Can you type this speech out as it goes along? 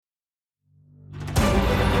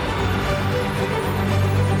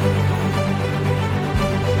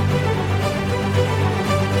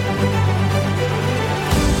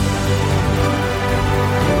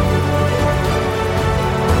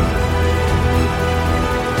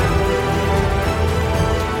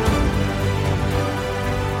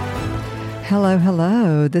Hello,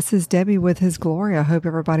 hello. This is Debbie with His Glory. I hope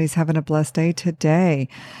everybody's having a blessed day today.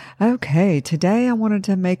 Okay, today I wanted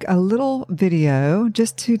to make a little video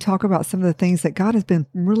just to talk about some of the things that God has been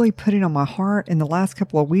really putting on my heart in the last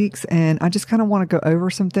couple of weeks, and I just kind of want to go over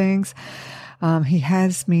some things. He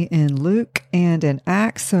has me in Luke and in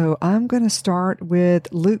Acts, so I'm going to start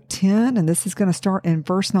with Luke 10, and this is going to start in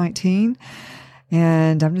verse 19.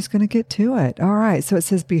 And I'm just going to get to it. All right. So it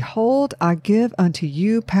says, "Behold, I give unto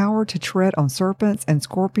you power to tread on serpents and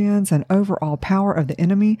scorpions and over all power of the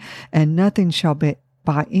enemy, and nothing shall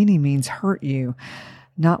by any means hurt you.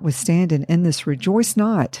 Notwithstanding, in this rejoice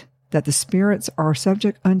not that the spirits are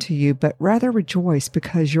subject unto you, but rather rejoice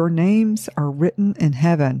because your names are written in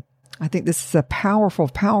heaven." I think this is a powerful,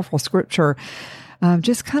 powerful scripture.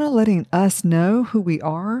 Just kind of letting us know who we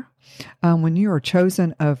are. When you are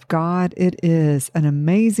chosen of God, it is an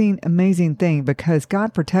amazing, amazing thing because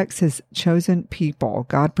God protects His chosen people.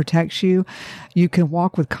 God protects you. You can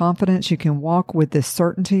walk with confidence. You can walk with this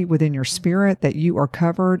certainty within your spirit that you are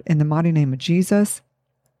covered in the mighty name of Jesus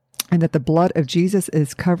and that the blood of Jesus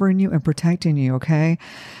is covering you and protecting you, okay?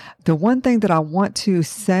 The one thing that I want to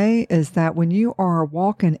say is that when you are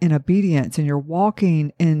walking in obedience and you're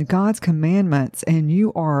walking in God's commandments and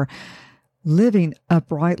you are living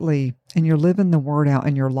uprightly and you're living the word out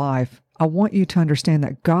in your life, I want you to understand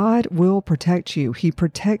that God will protect you. He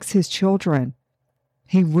protects His children.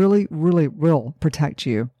 He really, really will protect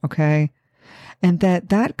you, okay? And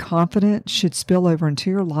that confidence should spill over into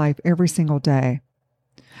your life every single day.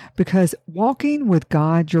 Because walking with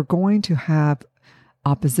God, you're going to have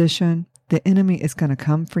opposition. The enemy is going to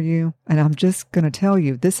come for you. And I'm just going to tell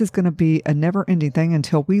you, this is going to be a never-ending thing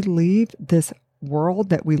until we leave this world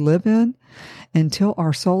that we live in, until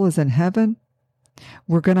our soul is in heaven.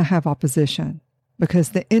 We're going to have opposition because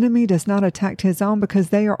the enemy does not attack his own because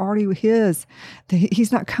they are already his.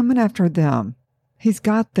 He's not coming after them. He's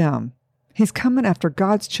got them. He's coming after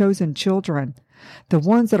God's chosen children, the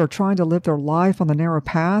ones that are trying to live their life on the narrow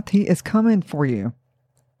path. He is coming for you.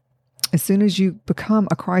 As soon as you become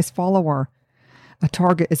a Christ follower, a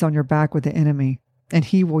target is on your back with the enemy. And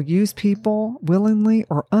he will use people willingly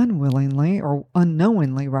or unwillingly, or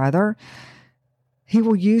unknowingly rather. He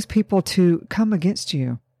will use people to come against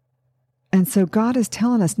you. And so God is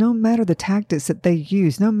telling us, no matter the tactics that they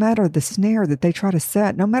use, no matter the snare that they try to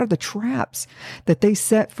set, no matter the traps that they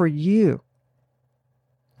set for you,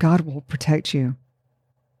 God will protect you.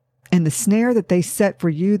 And the snare that they set for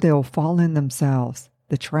you, they will fall in themselves.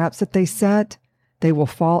 The traps that they set, they will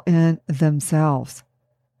fall in themselves.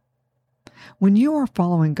 When you are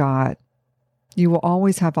following God, you will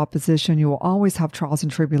always have opposition. You will always have trials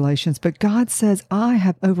and tribulations. But God says, I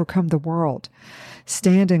have overcome the world.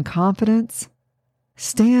 Stand in confidence.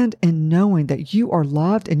 Stand in knowing that you are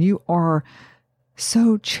loved and you are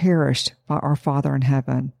so cherished by our Father in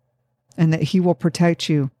heaven and that He will protect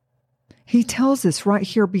you. He tells us right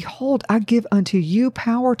here, "Behold, I give unto you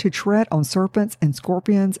power to tread on serpents and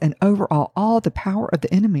scorpions and over all the power of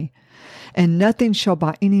the enemy, and nothing shall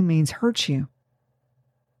by any means hurt you."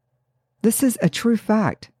 This is a true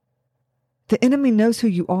fact. The enemy knows who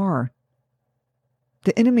you are.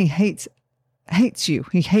 The enemy hates you.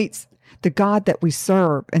 He hates the God that we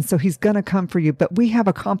serve, and so he's going to come for you. But we have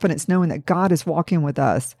a confidence knowing that God is walking with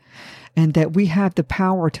us and that we have the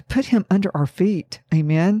power to put Him under our feet.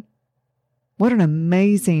 Amen. What an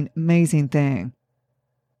amazing, amazing thing.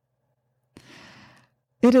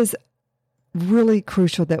 It is really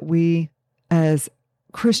crucial that we as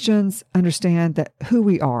Christians understand that who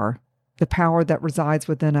we are, the power that resides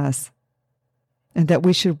within us, and that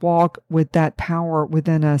we should walk with that power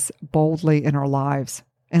within us boldly in our lives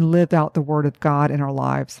and live out the Word of God in our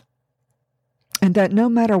lives. And that no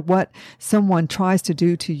matter what someone tries to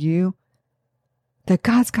do to you, that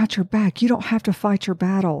God's got your back. You don't have to fight your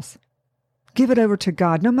battles. Give it over to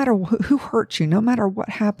God. No matter who hurts you, no matter what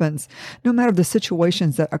happens, no matter the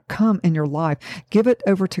situations that come in your life, give it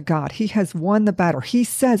over to God. He has won the battle. He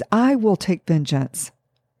says, "I will take vengeance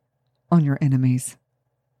on your enemies."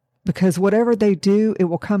 Because whatever they do, it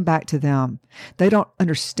will come back to them. They don't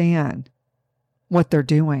understand what they're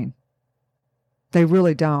doing. They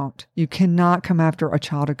really don't. You cannot come after a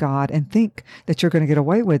child of God and think that you're going to get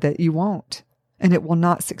away with it. You won't. And it will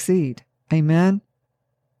not succeed. Amen.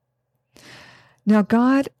 Now,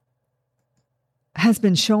 God has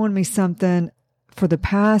been showing me something for the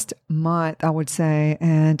past month, I would say,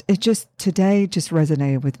 and it today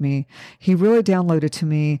resonated with me. He really downloaded to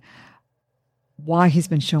me why He's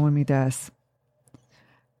been showing me this.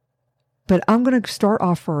 But I'm going to start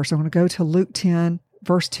off first. I'm going to go to Luke 10,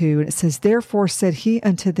 verse 2, and it says, "Therefore said He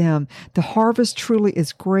unto them, The harvest truly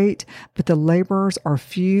is great, but the laborers are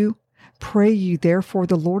few. pray you therefore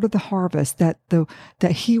the Lord of the harvest that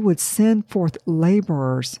he would send forth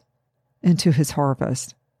laborers into his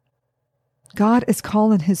harvest. God is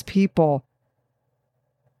calling his people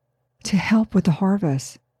to help with the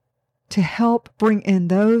harvest, to help bring in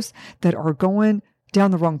those that are going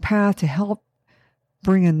down the wrong path, to help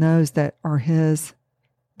bring in those that are his,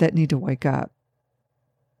 that need to wake up.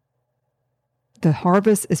 The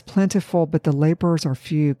harvest is plentiful, but the laborers are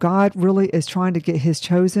few. God really is trying to get his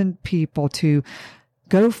chosen people to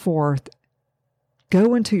go forth,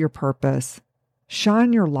 go into your purpose,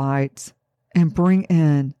 shine your lights, and bring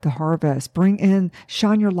in the harvest.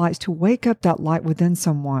 Shine your lights to wake up that light within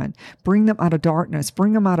someone. Bring them out of darkness.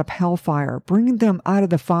 Bring them out of hellfire. Bring them out of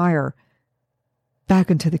the fire back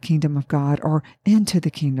into the kingdom of God, or into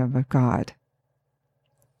the kingdom of God.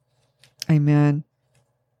 Amen.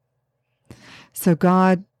 So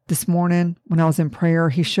God, this morning when I was in prayer,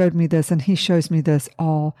 he showed me this, and he shows me this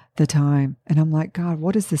all the time. And I'm like, God,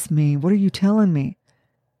 what does this mean? What are you telling me?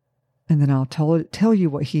 And then I'll tell you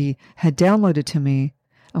what he had downloaded to me.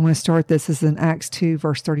 I'm going to start this. This is in Acts 2,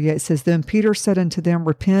 verse 38. It says, Then Peter said unto them,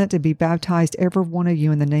 Repent and be baptized, every one of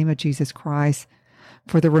you, in the name of Jesus Christ,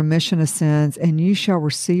 for the remission of sins, and you shall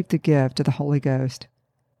receive the gift of the Holy Ghost.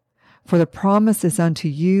 For the promise is unto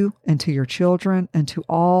you and to your children and to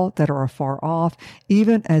all that are afar off,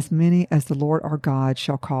 even as many as the Lord our God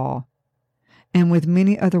shall call. And with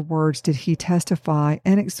many other words did he testify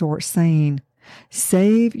and exhort, saying,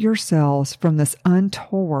 Save yourselves from this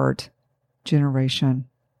untoward generation.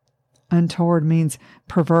 Untoward means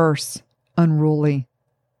perverse, unruly,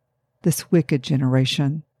 this wicked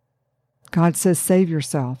generation. God says, save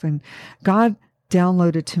yourself. And God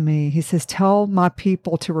downloaded to me, he says, tell my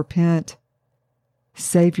people to repent.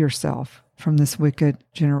 Save yourself from this wicked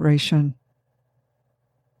generation.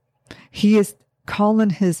 He is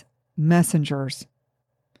calling his messengers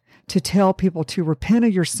to tell people to repent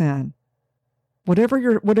of your sin. Whatever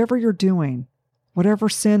you're doing, whatever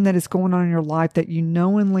sin that is going on in your life that you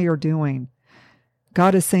knowingly are doing,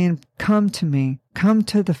 God is saying, come to me, come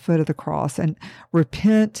to the foot of the cross and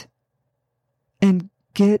repent and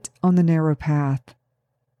get on the narrow path.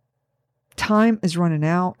 Time is running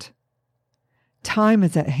out. Time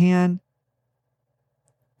is at hand.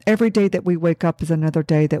 Every day that we wake up is another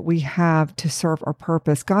day that we have to serve our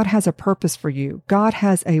purpose. God has a purpose for you. God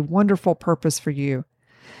has a wonderful purpose for you.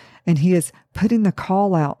 And he is putting the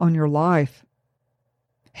call out on your life.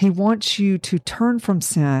 He wants you to turn from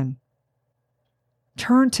sin,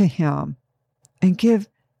 turn to him, and give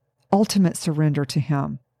ultimate surrender to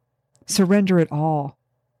him. Surrender it all.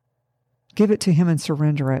 Give it to him and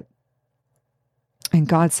surrender it. And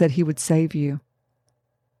God said he would save you.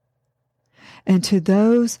 And to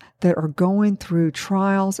those that are going through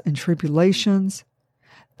trials and tribulations,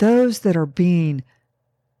 those that are being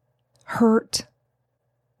hurt,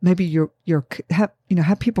 maybe you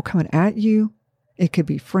have people coming at you. It could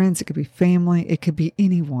be friends, it could be family, it could be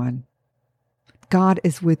anyone. God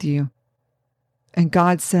is with you. And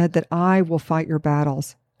God said that I will fight your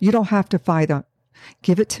battles. You don't have to fight them.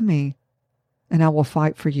 Give it to me, and I will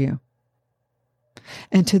fight for you.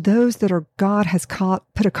 And to those that are, God has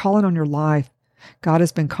put a calling on your life. God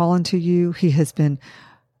has been calling to you. He has been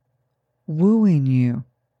wooing you,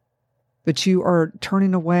 but you are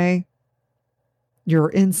turning away. You're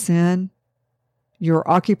in sin. You're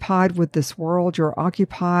occupied with this world. You're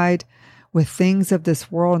occupied with things of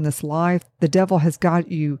this world and this life. The devil has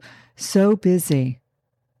got you so busy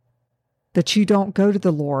that you don't go to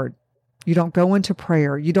the Lord. You don't go into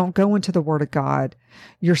prayer. You don't go into the Word of God.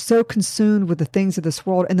 You're so consumed with the things of this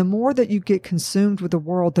world. And the more that you get consumed with the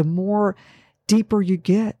world, the more deeper you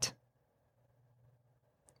get.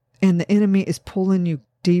 And the enemy is pulling you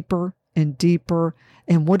deeper and deeper.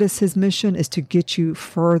 And what is his mission? Is to get you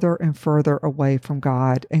further and further away from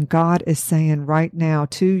God. And God is saying right now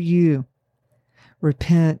to you,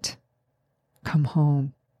 repent, come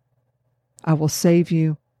home. I will save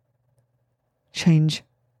you. Change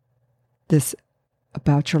this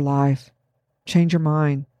about your life. Change your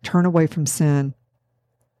mind. Turn away from sin.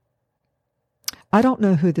 I don't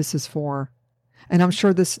know who this is for. And I'm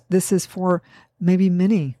sure this is for maybe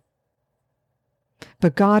many.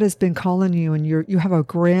 But God has been calling you, and you have a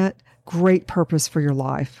great purpose for your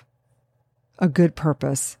life. A good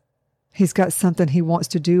purpose. He's got something he wants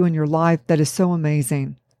to do in your life that is so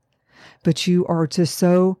amazing. But you are just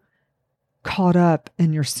so caught up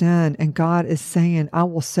in your sin, and God is saying, I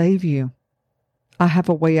will save you. I have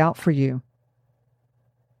a way out for you.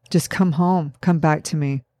 Just come home. Come back to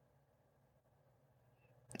me.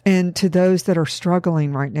 And to those that are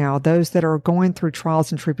struggling right now, those that are going through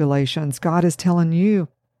trials and tribulations, God is telling you,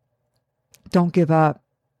 don't give up.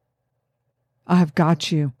 I have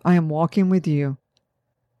got you. I am walking with you.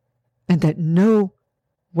 And that no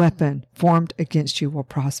weapon formed against you will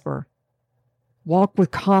prosper. Walk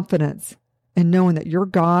with confidence and knowing that your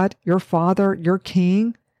God, your Father, your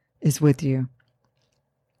King is with you.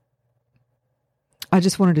 I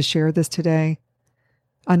just wanted to share this today.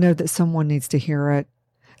 I know that someone needs to hear it.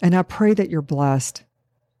 And I pray that you're blessed.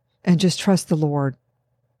 And just trust the Lord.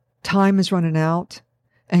 Time is running out,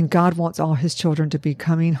 and God wants all his children to be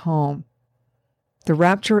coming home. The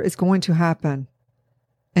rapture is going to happen,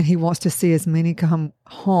 and he wants to see as many come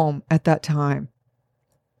home at that time.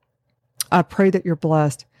 I pray that you're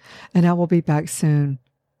blessed, and I will be back soon.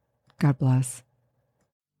 God bless.